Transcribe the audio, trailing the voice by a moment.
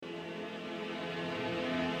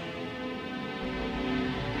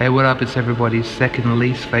Hey, what up? It's everybody's second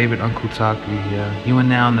least favorite Uncle Taku here. You are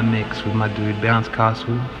now in the mix with my dude Bounce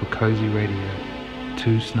Castle for Cozy Radio.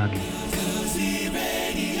 Too snuggy.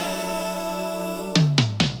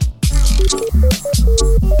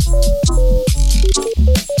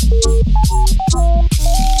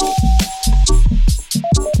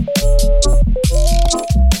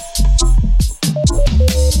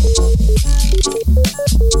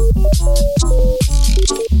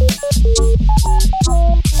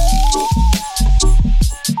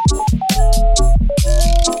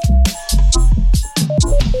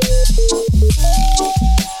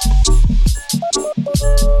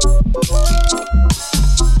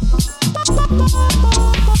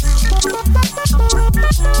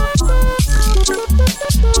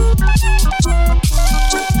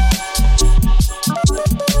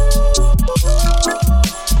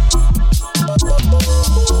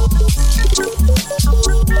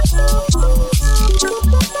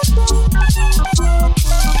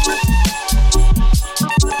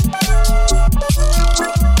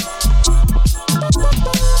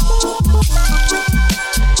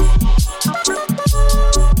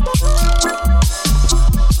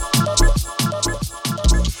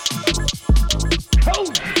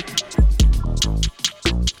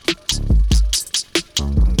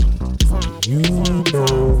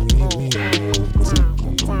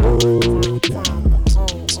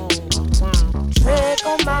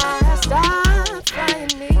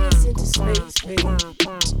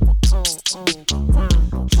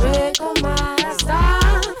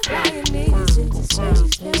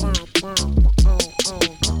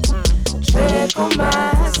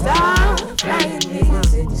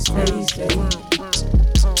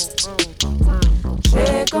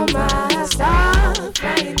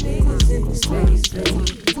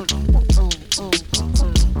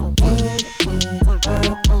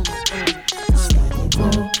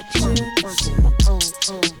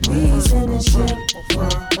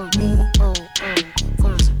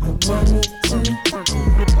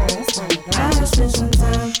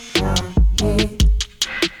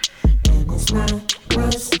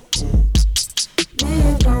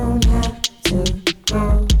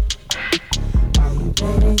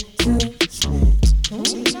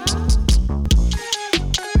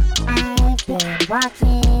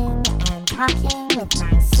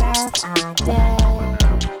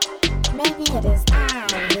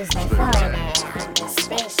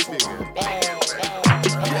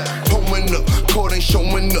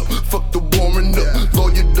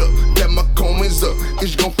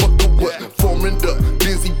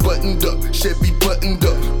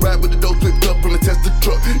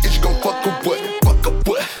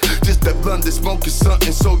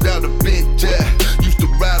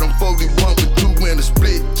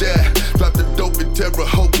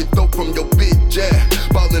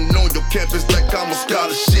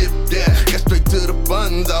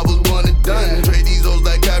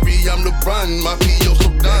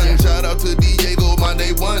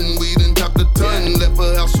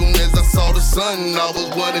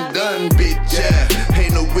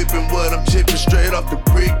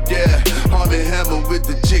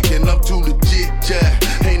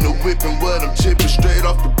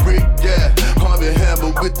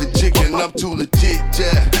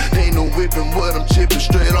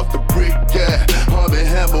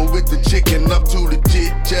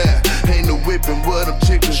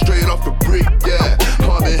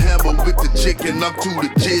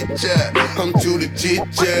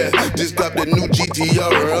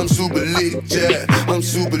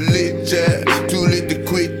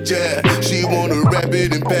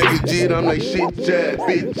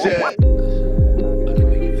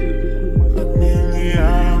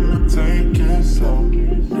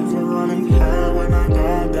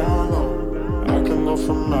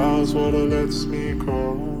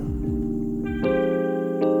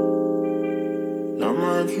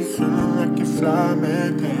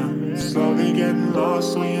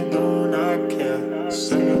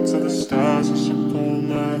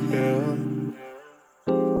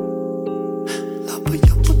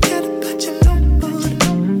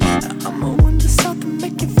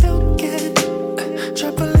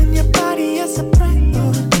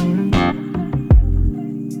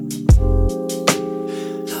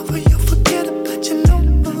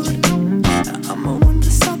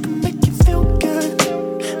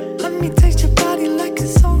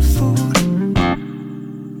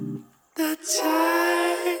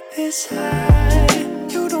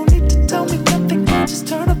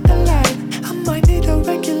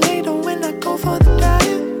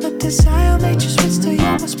 Desire made you switch to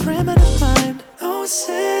your most primitive mind. No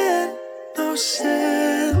sin, no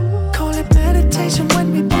sin. Call it meditation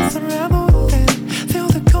when we unravel within. Feel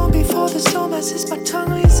the cold before the storm as it's my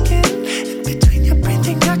tongue on your skin. In between your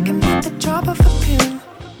breathing, I can hit the drop of a pin.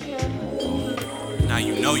 Now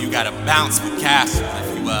you know you gotta bounce with Castle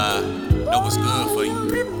if you know what's good for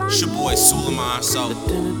you. It's your boy Suleiman, so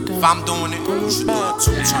if I'm doing it, you should do it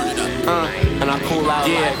too. Turn it up. And I cool out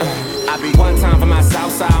I be one time for my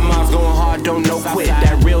south side moms going hard, don't no quit.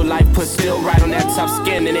 That real life put still right on that tough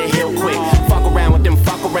skin and it heal quick. Fuck around with them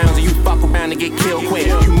fuck arounds and you fuck around and get killed quick.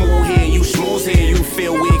 You move here, you schmooze here, you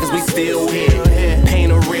feel weird cause we still here.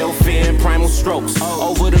 Pain a real fear, primal strokes.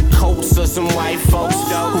 Over the coats of some white folks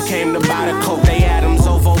who came to buy the coke. They Adams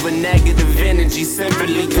over negative energy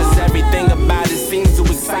simply cause everything about it seems to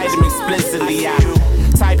excite them explicitly. I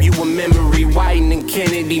type you a memory, Whiten and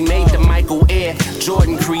Kennedy made the Michael Air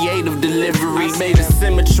Jordan creative delivery, made a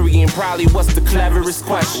symmetry and probably what's the cleverest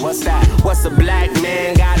question? What's that? What's a black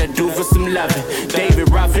man gotta do for some loving?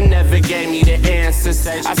 David Ruffin never gave me the answers.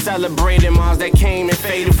 I celebrated moms that came and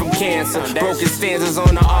faded from cancer. Broken stanzas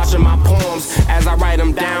on the arch of my poems as I write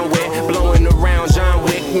them down with blowing around John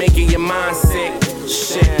Wick, making your mind sick.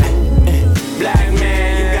 Shit, black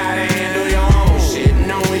man, you gotta handle your own shit.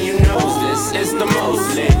 Knowing you knows this, it's the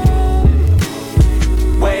most lit.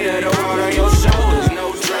 Weight of the world on your shoulders,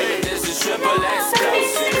 no Drake, this is triple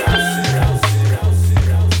explosive.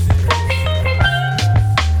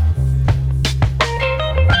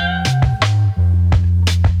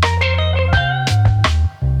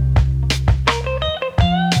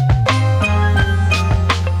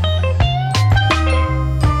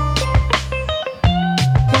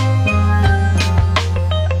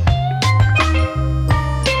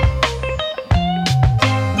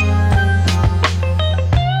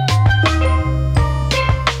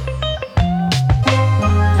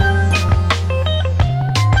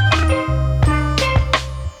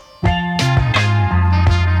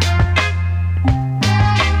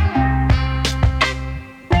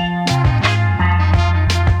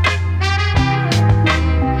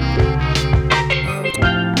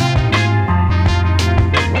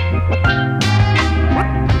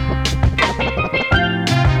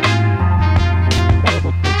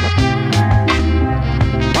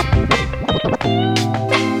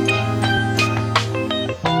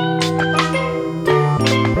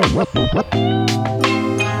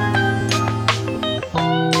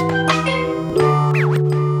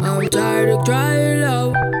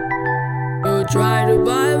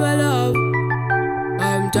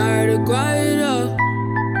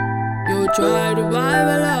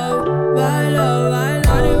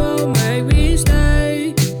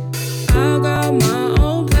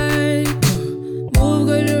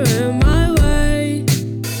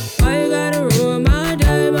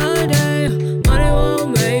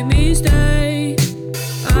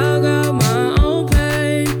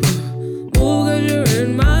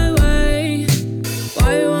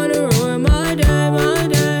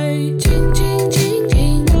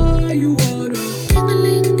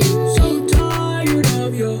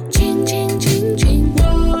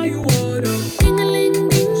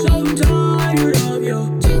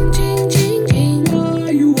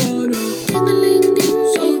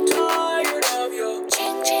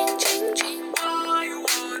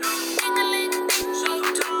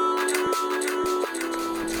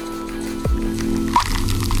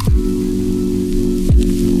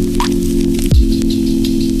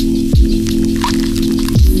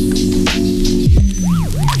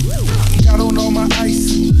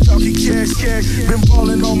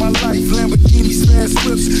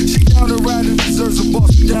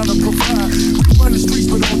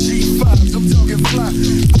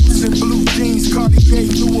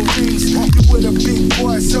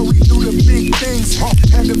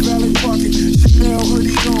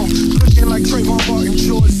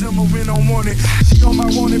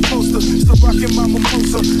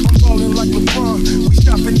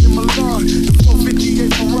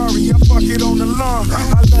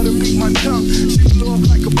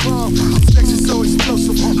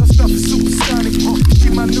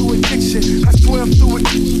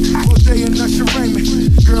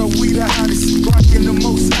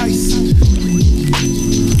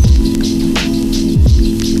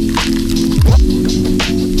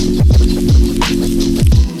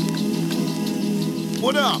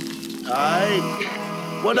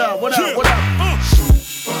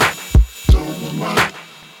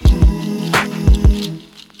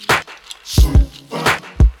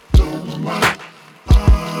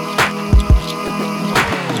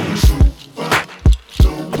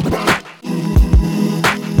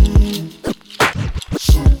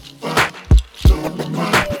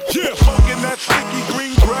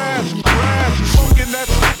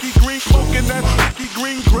 Smoking that sticky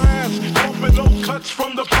green grass. cuts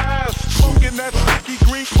from the past. Smoking that sticky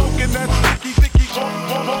green, smoking that sticky,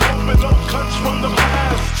 buffalo cuts from the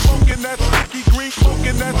past. Smoking that sticky green,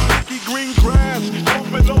 smoking that sticky green grass.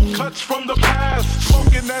 Buffalo cuts from the past.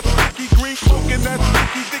 Smoking that sticky green, smoking that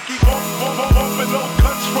sticky, buffalo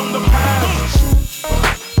cuts from the past.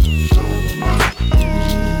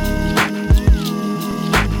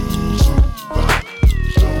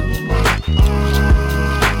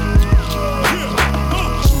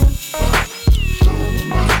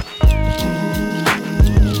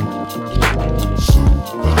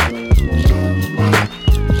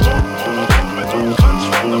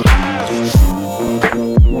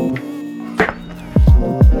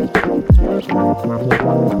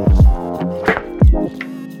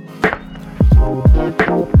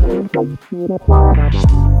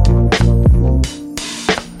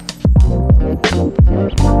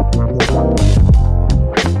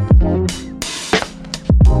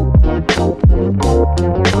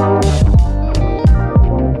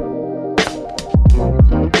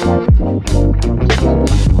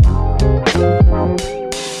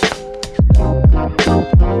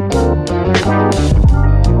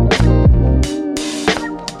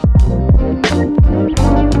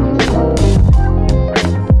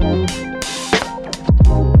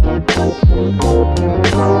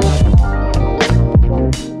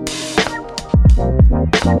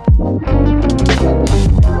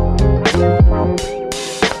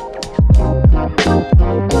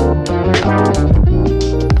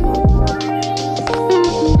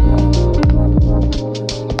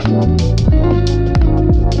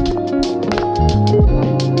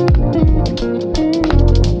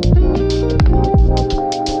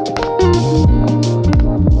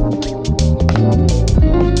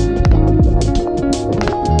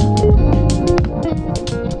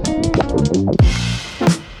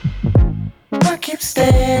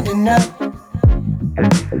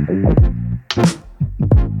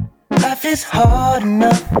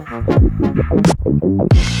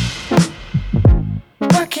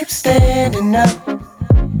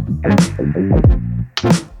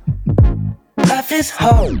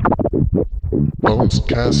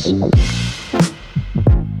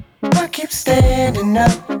 I keep standing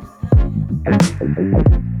up.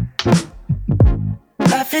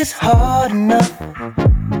 Life is hard enough.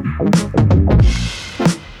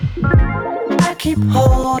 I keep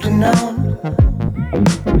holding on.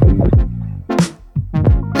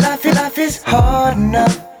 Life is hard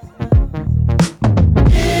enough.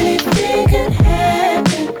 Anything can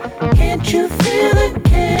happen. Can't you feel the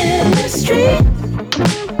chemistry?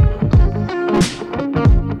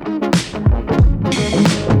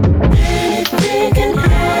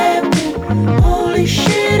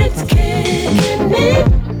 Shit, it's kicking me.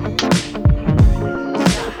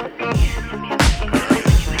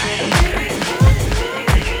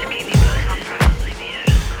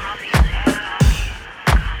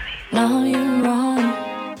 No, you're wrong,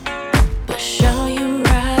 but show you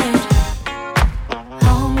right.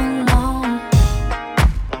 Home alone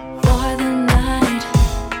for the night.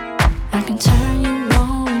 I can turn you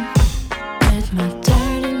on with my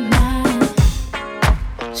dirty mind.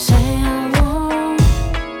 Say I won't.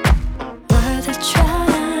 Worth a try.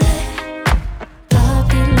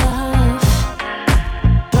 Puppy love,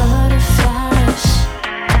 butterflies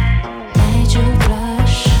made you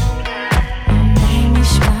blush or made me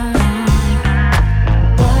smile.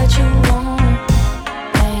 What you want,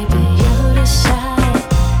 baby, you decide.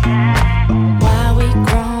 Why we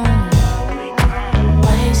grown,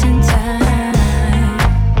 wasting time.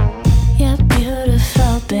 You're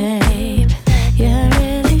beautiful, babe. You're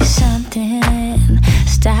really something.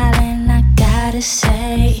 Styling, I gotta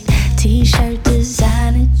say. T-shirt,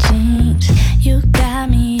 designer jeans. You got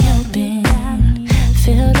me open,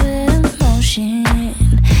 filled with emotion.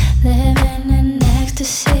 Living in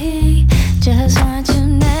ecstasy. Just want you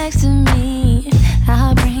next to me.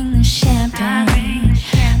 I'll bring the champagne.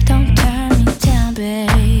 Don't turn me down,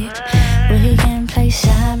 babe. We can play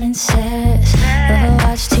Simon Says or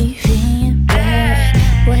watch TV in bed.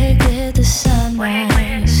 Wake with the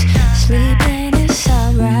sunrise. Sleeping is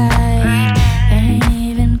alright. Ain't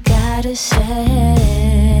even gotta sex.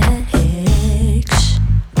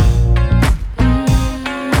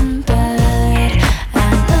 But I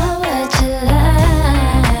know what you like,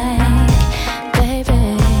 baby.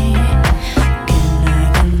 Can I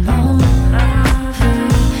come over?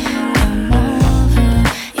 Come over.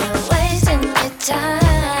 You're wasting your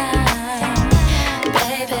time,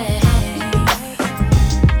 baby.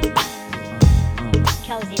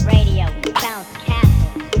 Cozy Radio, Bounce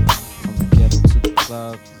Castle. From the ghetto to the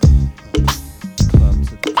club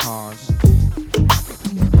to the cars.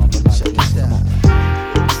 Check this out.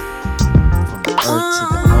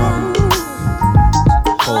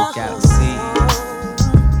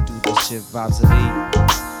 shit vibes elite.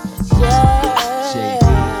 JD,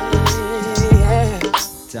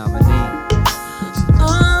 Dominique,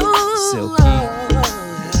 Silky,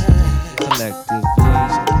 collectively.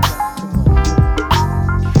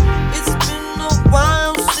 It's been a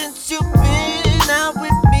while since you've been out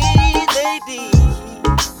with me, lady.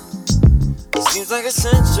 Seems like a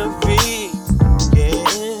century,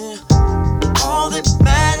 yeah. All that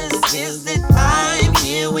matters is that I'm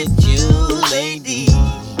here with you, lady.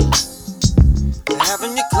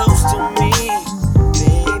 Having you close to me,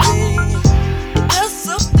 baby. There's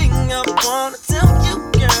something I wanna tell you,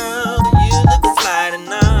 girl. You look fly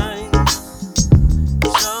tonight.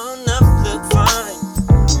 Sure enough, look fine.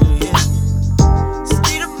 Yeah.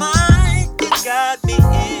 State of mind you got me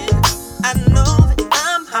in. I know that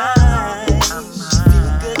I'm high. Feel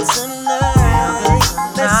good tonight.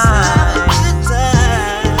 Let's have a good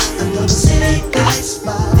time. I love city lights,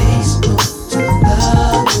 bodies move to the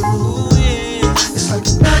moon. It's like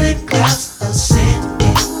the night clouds are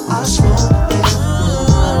sitting all smoking.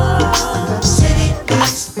 I love city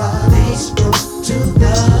lights, bodies move to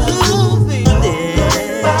the moon.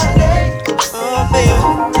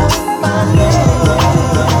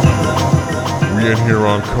 We in here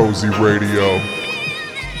on Cozy Radio.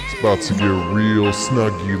 It's about to get real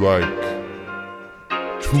snuggy-like.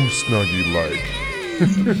 Too snuggy-like.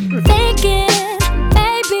 Thinking,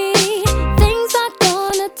 baby, things are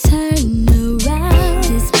gonna turn around.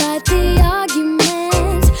 Despite the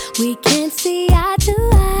arguments, we can't see eye to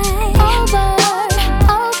eye.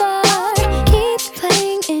 Over, keeps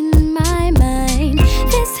playing in my mind.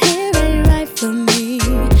 This here ain't right for me.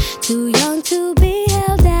 Too young to be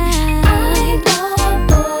held down. I fall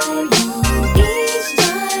for you each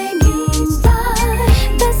time.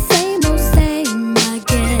 The same old same, I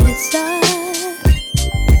get stuck.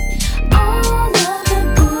 All of the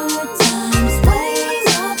good times, ways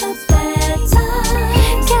of the bad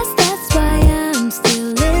times. Guess that's why I'm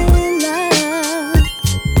still in love.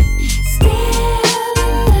 Still in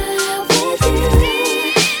love with you.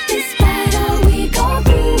 Despite all we go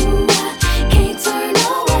through, I can't turn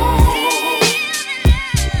away.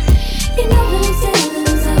 You know that I'm still in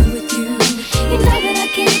love with you. You know that I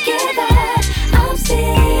can't give up. I'm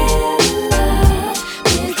still in love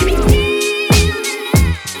with you.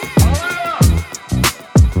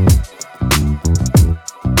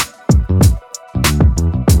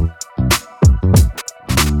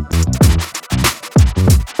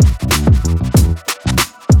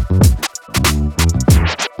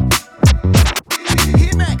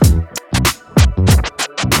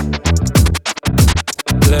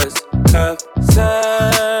 Let's have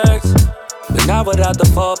sex, but not without the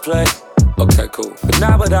foreplay. Okay, cool. But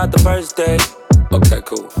not without the first date. Okay,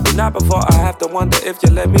 cool. But not before I have to wonder if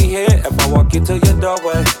you let me hear if I walk into your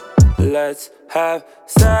doorway. Let's have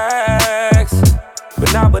sex,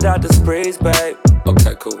 but not without the sprees, babe.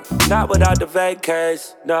 Okay, cool. Not without the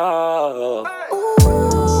vacays, no.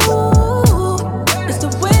 Ooh, it's the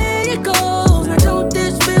way it goes. Now don't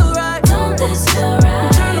this feel right? Don't this feel right?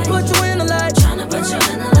 I'm trying to put you in the light. Trying to put you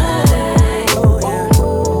in the light. Oh yeah.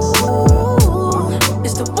 Ooh,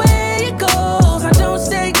 it's the way it goes. Now don't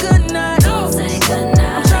say goodnight. Don't say goodnight.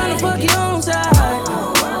 I'm trying to fuck you on side.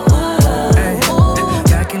 Hey,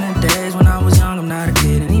 back in the days when I was young, I'm not a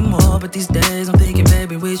kid anymore. But these days I'm thinking,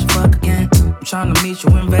 baby, we should fuck again. I'm trying to meet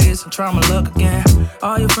you in Vegas and try my luck again.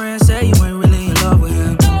 All your friends say you ain't really in love with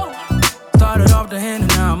him. Started off the hand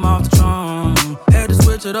and now I'm off the throne. Had to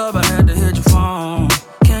switch it up, I had to hit your phone.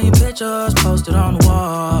 Can you picture us posted on the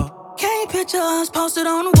wall? Can you picture us posted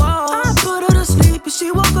on the wall? I put her to sleep and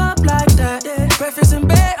she woke up like that. Breakfast in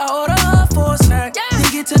bed, I order her for a snack.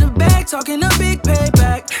 Then get to the bag, talking a big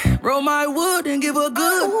payback. Roll my wood and give her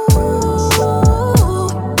good. Ooh,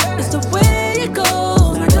 it's the way it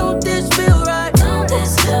goes. Now don't this feel right? Don't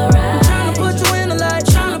this feel right? I'm trying to put you in the light.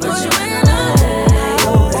 Trying to put you in the light.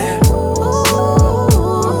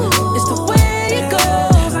 Ooh, it's the way it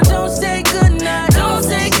goes. Now don't say goodnight. Don't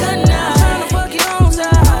say goodnight. I'm trying to fuck you on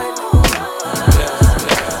side.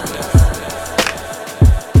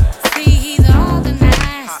 See, he's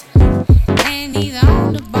organized and he's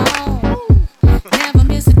on the ball. Never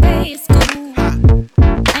miss a day at school.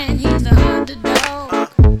 And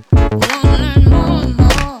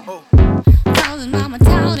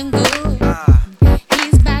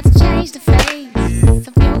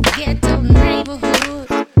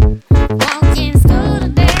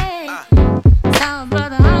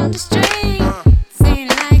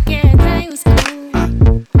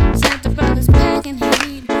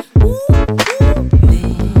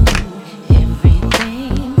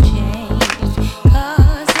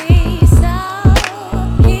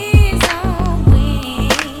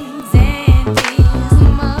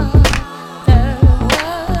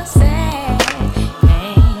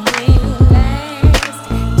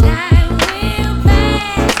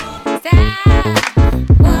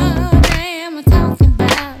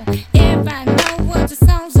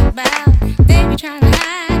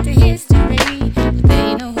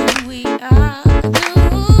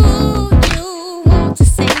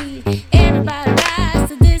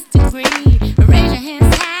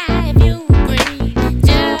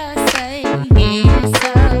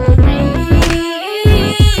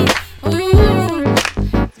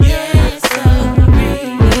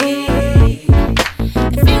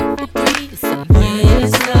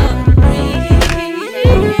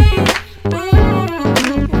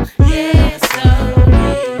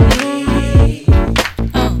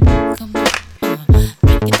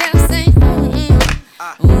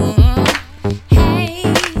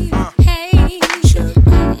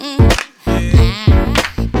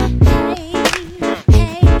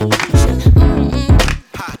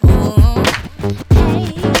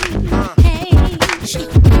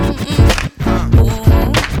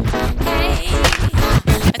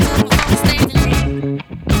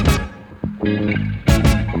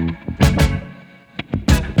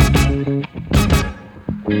You're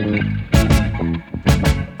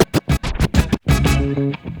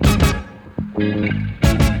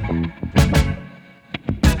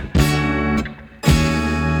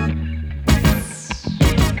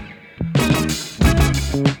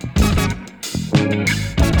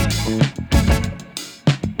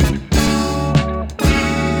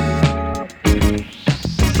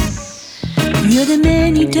the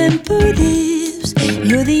many-tempered lips.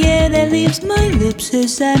 You're the air that leaves my lips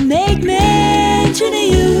as I make mention of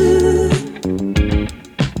you.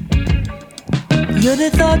 You're the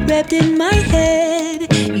thought wrapped in my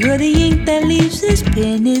head. You're the ink that leaves this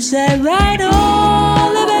pen as I write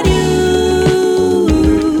all about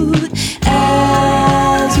you.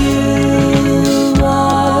 As you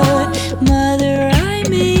are, mother, I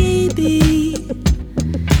may be.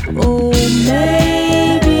 Oh,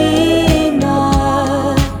 maybe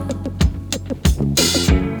not.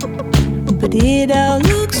 But it all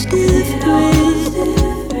looks different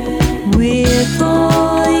with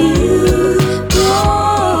all you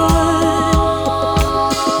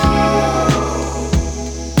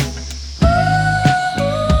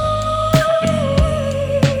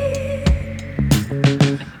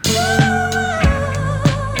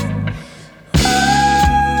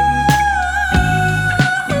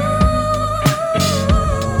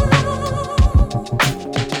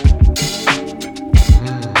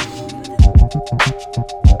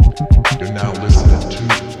You're now listening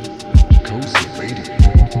to Cozy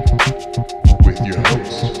Radio.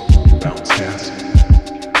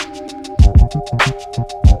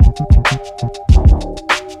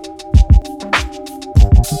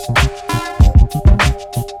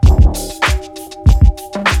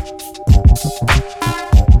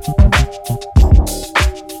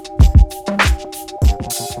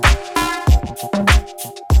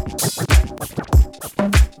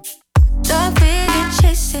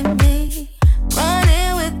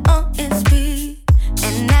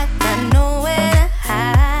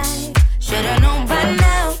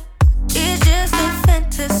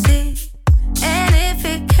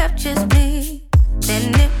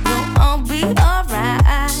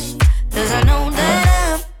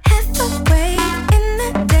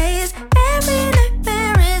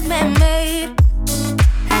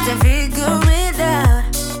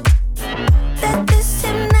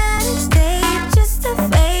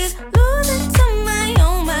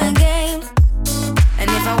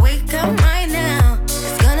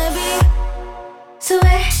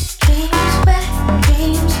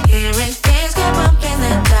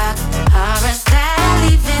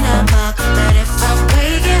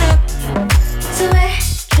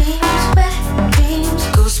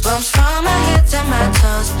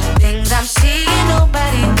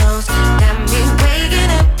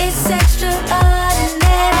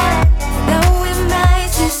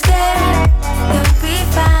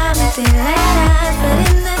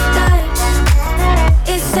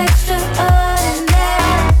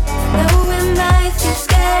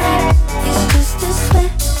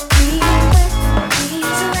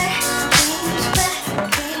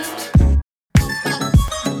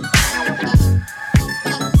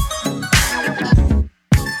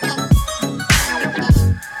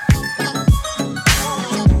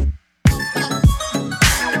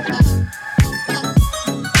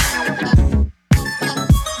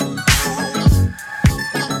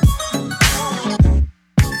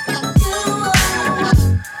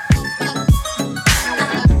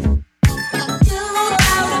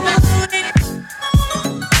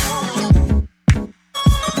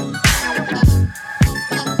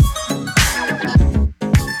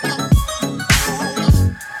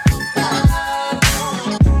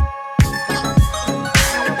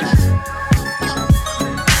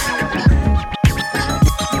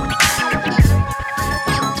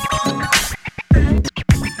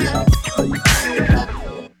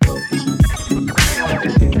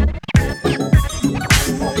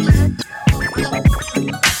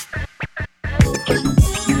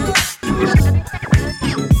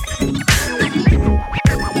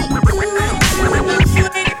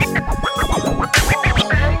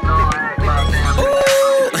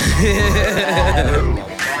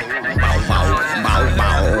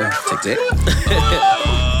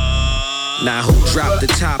 Now who dropped the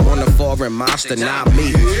top on the foreign monster? Not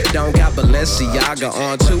me. Don't got Balenciaga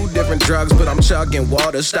on 2 different drugs, but I'm chugging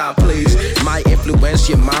water. Stop please. Might influence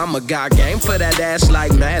your mama. Got game for that ass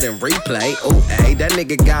like Madden replay. Ooh, hey, that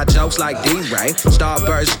nigga got jokes like D-Ray.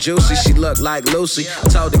 Starburst juicy, she look like Lucy.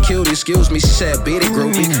 Told the cutie, excuse me, she said beat it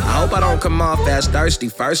groupie. I hope I don't come off as thirsty.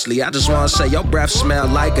 Firstly, I just wanna say your breath smell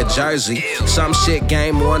like a jersey. Some shit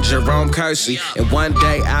game 1 Jerome Kersey. And one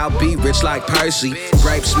day I'll be rich like Percy.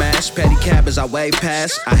 Grape smash, petty cabbage I way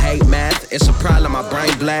past. I hate math, it's a problem, my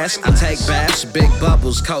brain blast. I take baths, big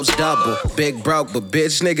bubbles, coach double. Big broke, but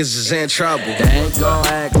bitch niggas is in trouble. They ain't gon'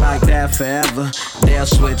 act like that forever. They'll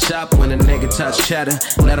switch up when a nigga touch cheddar.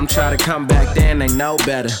 Let them try to come back then, they know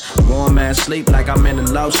better. Warm man sleep like I'm in a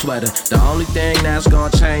low sweater. The only thing that's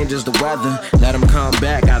gonna change is the weather. Let them come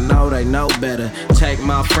back, I know they know better. Take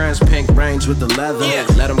my friends pink range with the leather.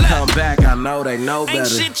 Let them come back, I know they know better. Ain't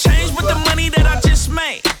shit changed with the money that I just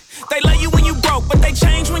made. They love you when you broke, but they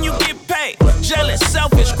change when you get paid. Jealous,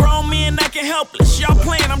 selfish, grown men acting helpless. Y'all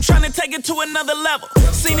playing, I'm trying to take it to another level.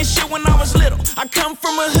 Seen this shit when I was little. I come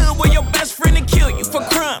from a hood where your best friend will kill you for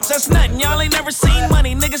crumbs. That's nothing, y'all ain't never seen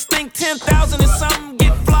money. Niggas think 10,000 is something,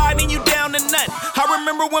 get fly, then you down to nothing. I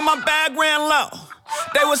remember when my bag ran low.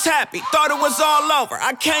 They was happy, thought it was all over.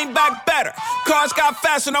 I came back better. Cars got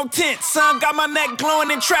faster, no tint. Sun got my neck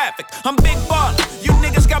glowing in traffic. I'm big baller, you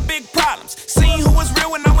niggas got big problems. Seen who was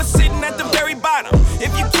real when I was sitting at the very bottom.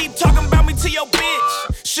 If you keep talking about me to your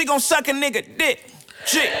bitch, she gon' suck a nigga dick.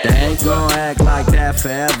 Shit. They ain't gon' act like that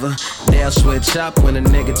forever. They'll switch up when a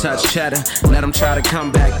nigga touch cheddar. Let them try to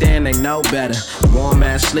come back then, they know better. Warm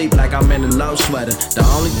ass sleep like I'm in a low sweater. The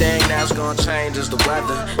only thing that's gonna change is the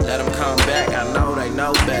weather. Let them come back, I know they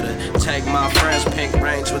know better. Take my friends pink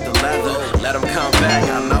range with the leather. Let them come back,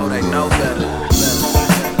 I know they know better.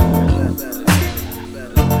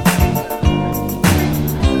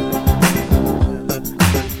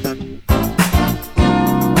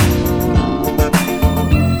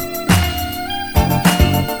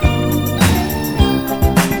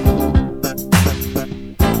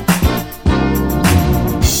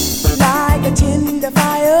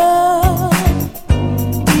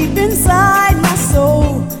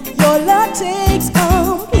 Takes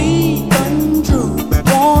complete control,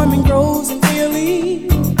 warm and grows and feeling.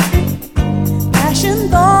 Passion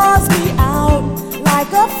thaws me out like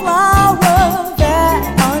a flower that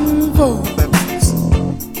unfolds.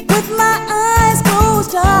 With my eyes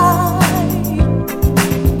closed tight,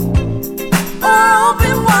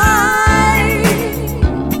 open wide.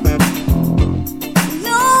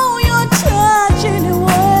 Know you're touching it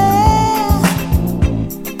well.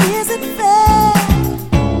 Is it fair?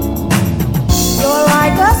 You're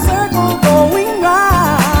like a circle going round.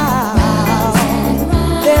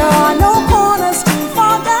 There are no corners too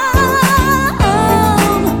far down.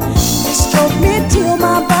 You stroke me till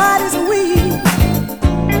my body's weak.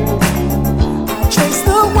 I trace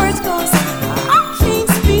the words 'cause I can't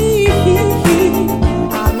speak.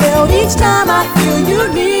 I melt each time I feel you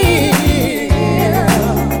near.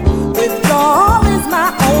 Withdrawal is my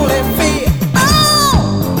only fear.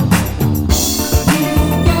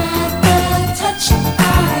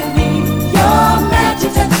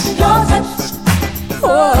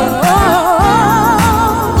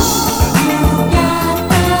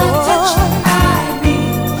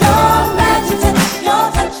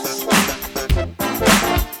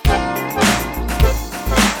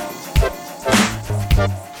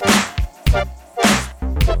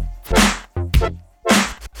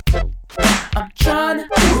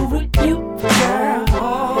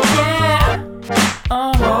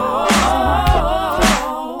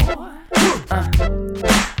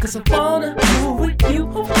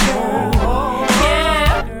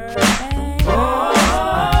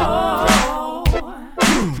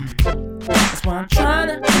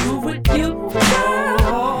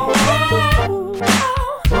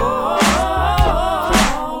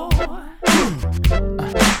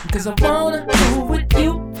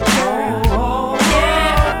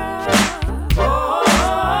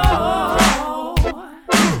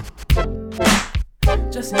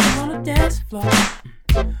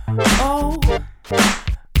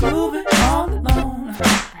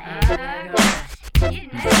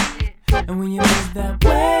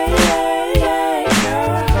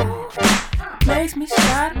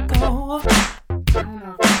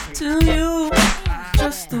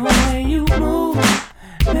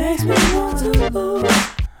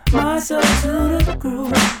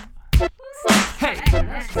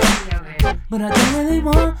 But I don't really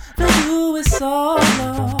want to do it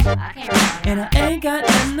solo, and I ain't got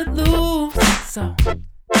nothing to lose. So,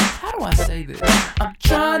 how do I say this? I'm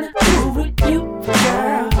trying to prove with you,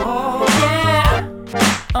 girl. Yeah.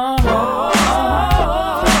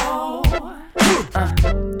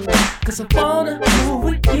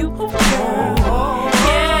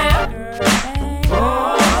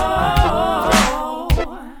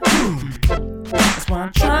 what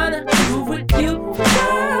I'm trying to do with you.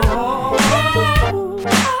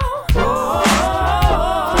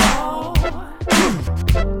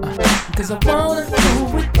 Cause I wanna do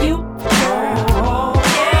with you.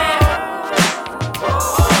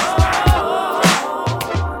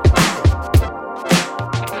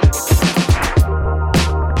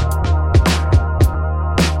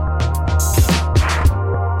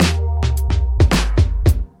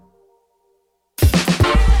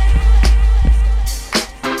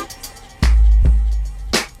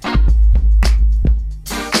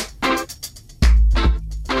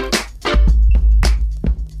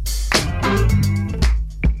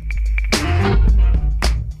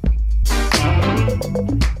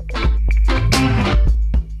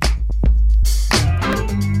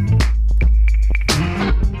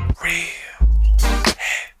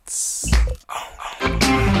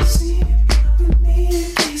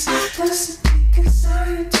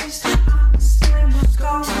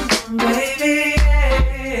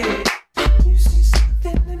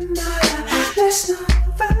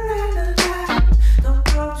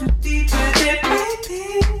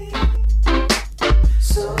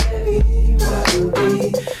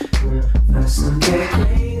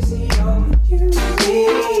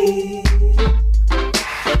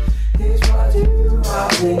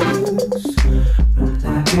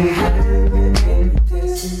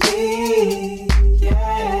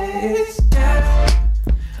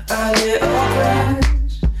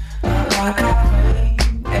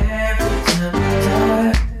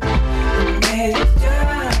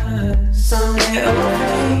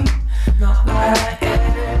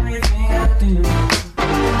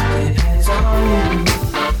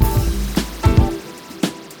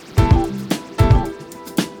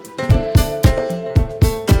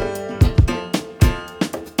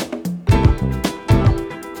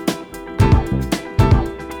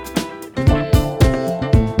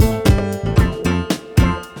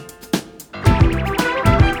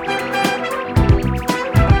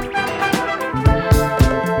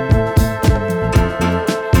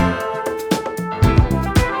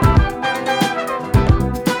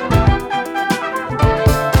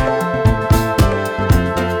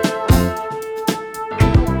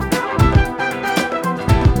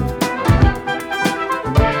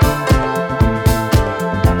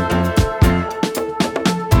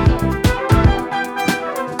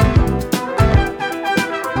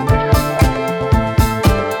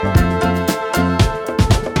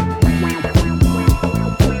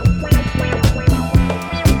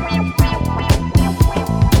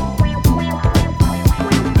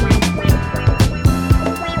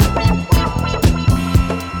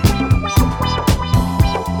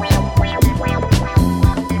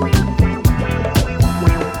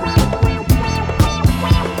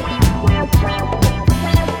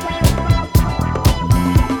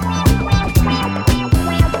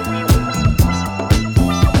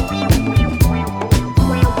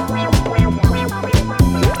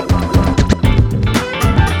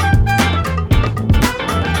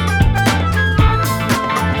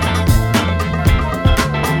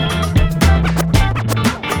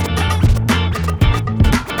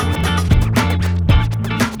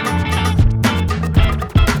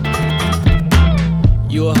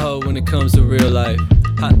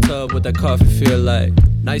 Coffee feel like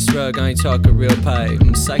nice rug, I ain't talking real pipe.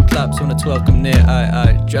 Cyclops when the 12 come near,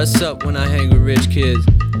 I dress up when I hang with rich kids.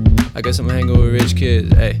 I guess I'm hanging with rich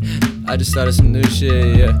kids, ayy. I just started some new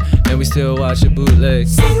shit, yeah, and we still watch it bootleg.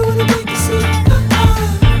 Say you wanna make it see, you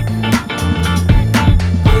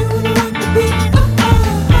wanna rock the beat,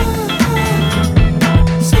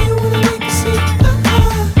 say you wanna make it see,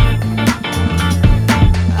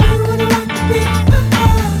 you wanna rock the beat.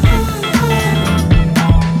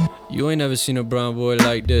 You ain't never seen a brown boy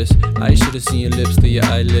like this. I should've seen your lips through your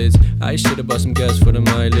eyelids. I should've bought some gas for the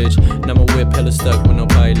mileage. Now my whip hella stuck with no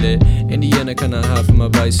pilot. In the end I kinda high for my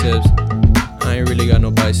biceps. I ain't really got no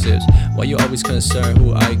biceps. Why you always concerned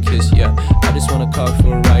who I kiss? Yeah, I just wanna call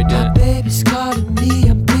for a ride in. My baby's calling me,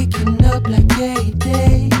 I'm picking up like every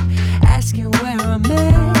day, asking where I'm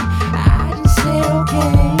at. I just say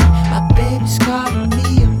okay. My baby's calling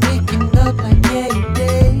me, I'm picking up like every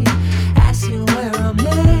day, asking where I'm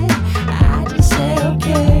at. I just say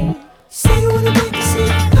okay. Say you wanna make it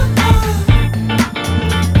see,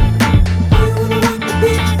 you wanna rock the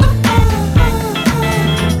beat,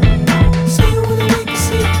 say you wanna make it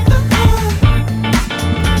see,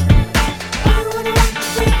 you wanna rock the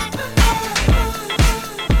beat.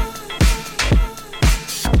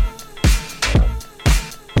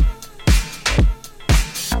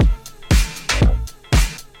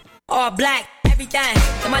 All black, everything,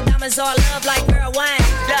 and my diamonds all love like girl wine.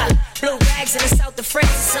 Yeah, blue rain. bags in the south of France.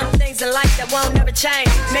 Some things in life that won't never change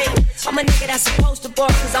me. I'm a nigga that's supposed to ball,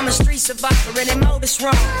 cause I'm a street survivor and they know this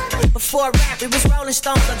wrong. Before rap, we was Rolling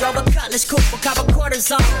Stones. I drove a Cutlass coupe with copper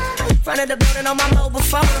quarters on. Front of the building on my mobile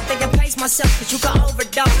phone. I'm thinking pace myself, cause you can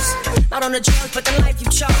overdose. Not on the drugs, but the life you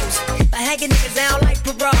chose. But hanging niggas down like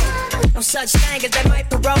parole. No such thing as they might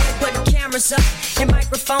parole. They putting cameras up and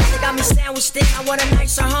microphones. They got me sandwiched in. I want a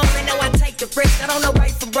nicer home. They know I take the risk. I don't know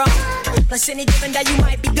right from wrong. Plus any given day you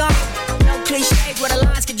might be gone. No cliches where the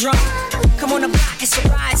lines get drawn. Come on the block, it's a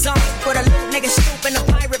ride zone. Put a little nigga stoop in the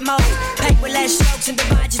pirate mode. Paint with less strokes and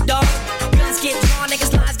divide your dog. Guns get drawn,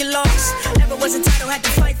 niggas lives get lost. Never was entitled, had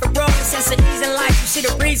to fight for broad necessities in life. You see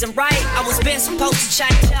the reason, right? I was been supposed to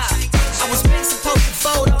change up. I was been supposed to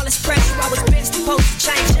fold all this pressure. I was been supposed to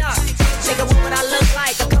change up. Nigga, what would I look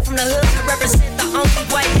like? I come from the hood, I represent the only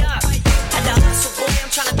way up. At the hustle, boy, I'm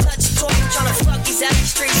tryna touch the toy. I'm tryna fuck these alley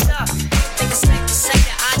streets up. Think it's safe to say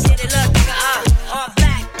that I did it, look, nigga, all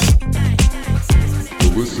black.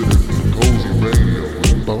 You're listening to Cozy Radio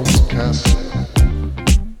with Bounce Castle.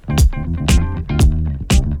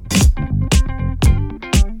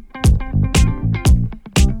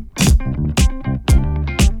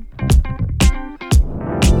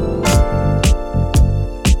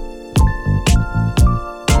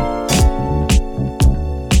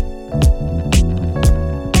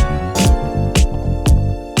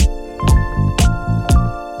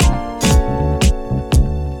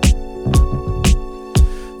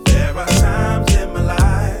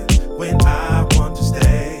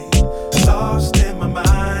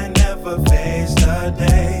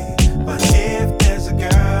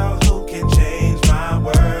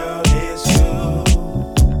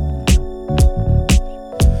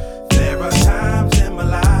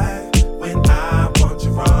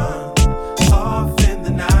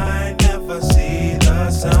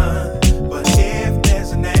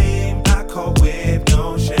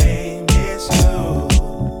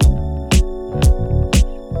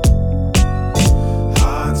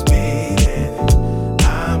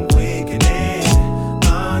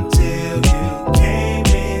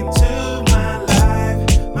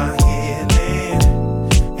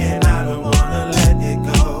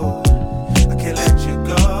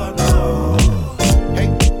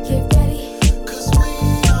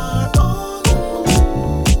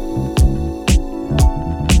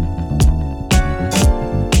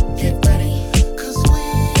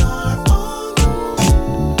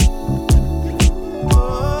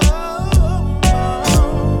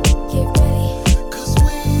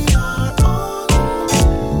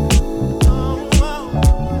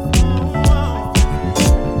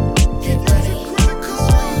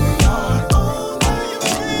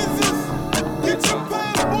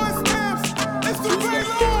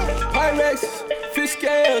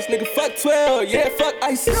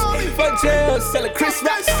 Selling Chris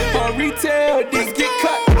Rocks on retail, didn't get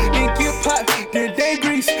caught, didn't get popped, didn't day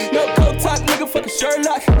grease, no coat top, nigga fucking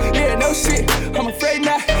Sherlock, yeah, no shit, I'm afraid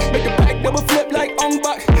not, make the back double flip like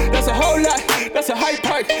Ong-Bak, that's a whole lot, that's a high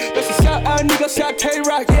park, that's a shout out nigga, shout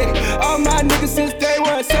K-Rock, yeah, all my niggas since day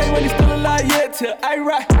one, say when he's still alive, yeah, till I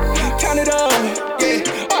rock, count it up, yeah,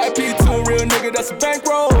 RIP to a real nigga, that's a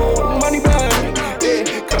bankroll, money bag, yeah,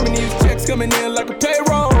 coming these checks coming in like a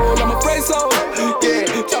payroll, I'm afraid so, yeah,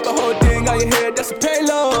 drop the whole thing on your head, that's a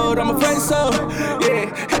payload, I'm afraid so, yeah,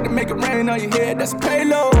 had to make it rain on your head, that's a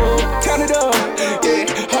payload, count it up, yeah,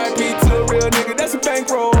 RIP to a real nigga, that's a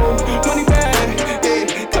bankroll, money bag,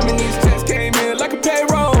 yeah, coming these checks came in like a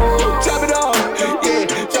payroll, drop it off, yeah,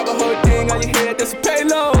 drop the whole thing on your head, that's a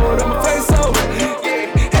payload, I'm afraid so, yeah,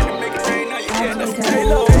 had to make it rain on your head, that's a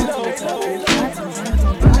payload.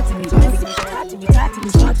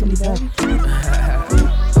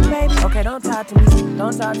 Okay, don't talk to me,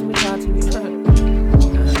 talk to me.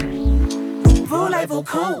 Voulez-vous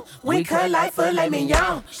cool? We cut like filet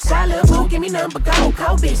mignon. Shot lil' boo, give me number go.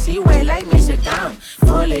 Cold bitch, she wet like Michigan.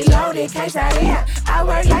 Fully loaded, quesadilla. I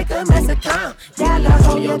work like a Mexican. Dallas,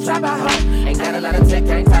 hold your trap out home. Ain't got a lot of tech,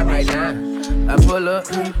 can't talk right now. I pull up,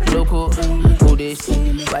 look who this?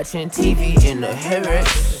 Watching TV in the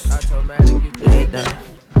Harris. Lay down.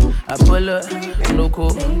 I pull up, look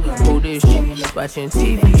who this? Watching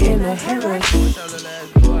TV in the Harris.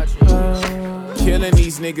 Killing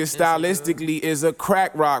these niggas stylistically is a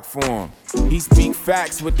crack rock form. He speak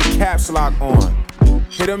facts with the caps lock on.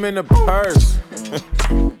 Hit him in the purse.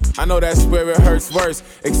 I know that's where it hurts worse.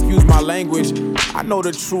 Excuse my language. I know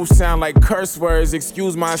the truth sound like curse words.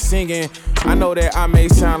 Excuse my singing. I know that I may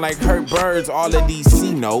sound like hurt birds. All of these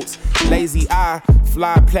C notes. Lazy eye,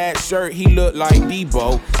 fly plaid shirt. He look like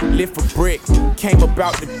Debo. Lift a brick. Came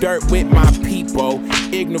about the dirt with my people.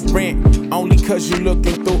 Ignorant, only cause you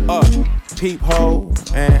looking through peephole,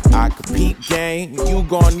 and I could peep game. You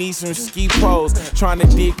gon' need some ski poles. Tryna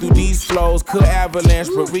dig through these flows, could avalanche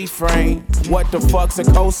but refrain. What the fuck's a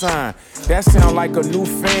cosign? That sound like a new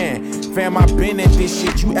fan. Fam, I been at this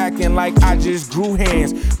shit, you acting like I just grew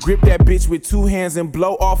hands. Grip that bitch with two hands and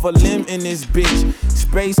blow off a limb in this bitch.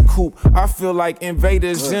 Space coupe, I feel like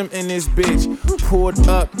Invader Zim in this bitch. Pulled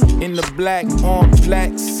up in the black on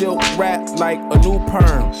black silk wrap like a new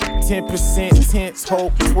perm. 10% tense,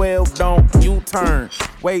 hope 12 don't U-turn.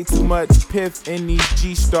 Way too much piff in these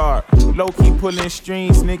G-Star. Low-key pulling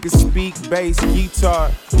strings, niggas speak bass, guitar.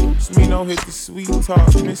 Smino hit the sweet talk,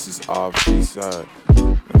 Mrs. Aubrey side.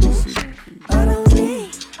 Let me see. I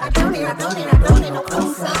don't need no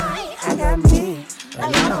cosign. I got me. A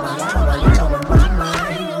lot on my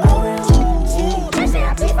mind. OMG, they say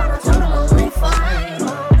I beef on a total of refine.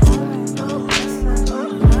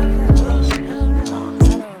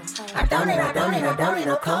 I don't need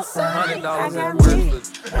no cosign. I got me.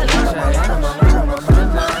 A lot on my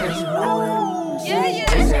mind. OMG,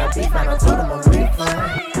 they say I beef on a total of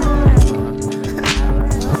refine.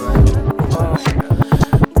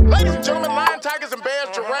 Ladies and gentlemen, lion, tigers, and bears,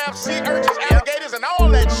 giraffes, sea urchins, alligators, and all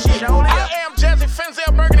that shit. I am Jesse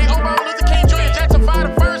Fenzel Burgundy, Obama Luther King Jr. Jackson 5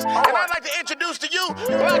 the first, and I'd like to introduce to you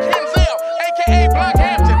Block Henzel, aka Block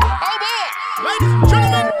Hampton. Oh boy, ladies and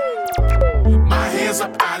gentlemen. My hands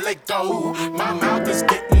up, I let go. My mouth is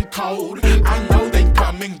getting cold. I know they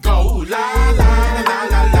come and go. La la la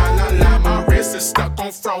la la la la. My wrist is stuck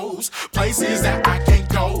on froze. Places that I can't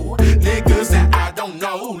go. Niggas that I don't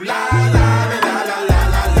know. La la la la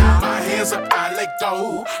la la. My hands up, I let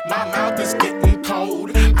go. My mouth is getting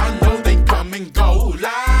cold. I know they come and go.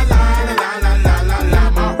 La la la la la la la la.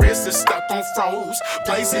 My wrist is stuck on froze.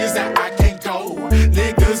 Places that I can't go.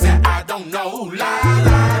 Niggas that I don't know. La la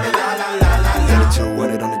la la la la. Got a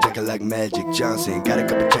 200 on the jacket like Magic Johnson. Got a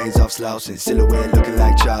couple chains off slouching. Silhouette looking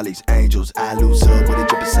like Charlie's Angels. I lose up with a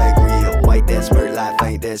drip of sangria. White that smirk life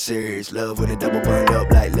ain't that serious. Love when it double burned up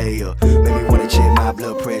like Leia. Make me wanna check my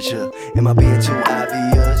blood pressure. Am I being too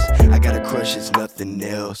obvious? I got a crush, it's nothing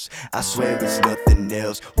else. I swear it's nothing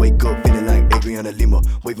else. Wake up feeling like Adriana Lima.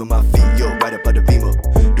 Waving my feet, yo, right up at the beamer.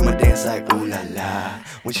 Do my dance like ooh la la.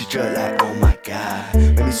 When she drug like oh my god.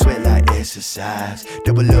 Make me sweat like exercise.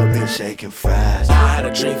 Double up and shaking fries. I had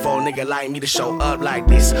a dream for a nigga like me to show up like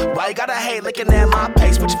this. Why you gotta hate looking at my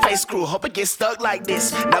pace with your face screw? Hope it gets stuck like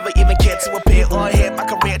this. Never even cared to appear or hit my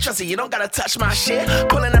career. Trust me, you don't gotta touch my shit.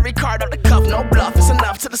 Pulling every card out the cuff, no bluff. It's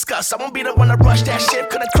enough to discuss. I won't be the one to rush that shit.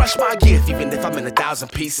 Couldn't crush my gift, even if I'm in 1,000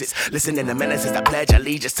 pieces. Listen in the minutes as I pledge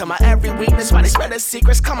allegiance to my every weakness. Why they spread their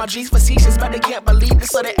secrets? Call my G's facetious, but they can't believe this.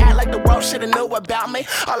 So they act like the world should've knew about me.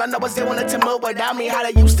 All I know is they wanted to move without me. How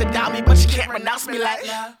they used to doubt me, but you can't renounce me like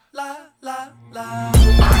la la la la.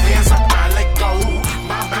 My hands up, I let go.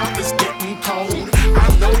 My mouth is getting cold. I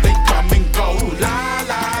know they come and go. La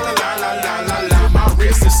la la la la la la la. My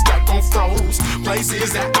wrist is stuck on froze.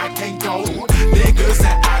 Places that I can't go. Niggas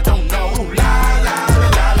that I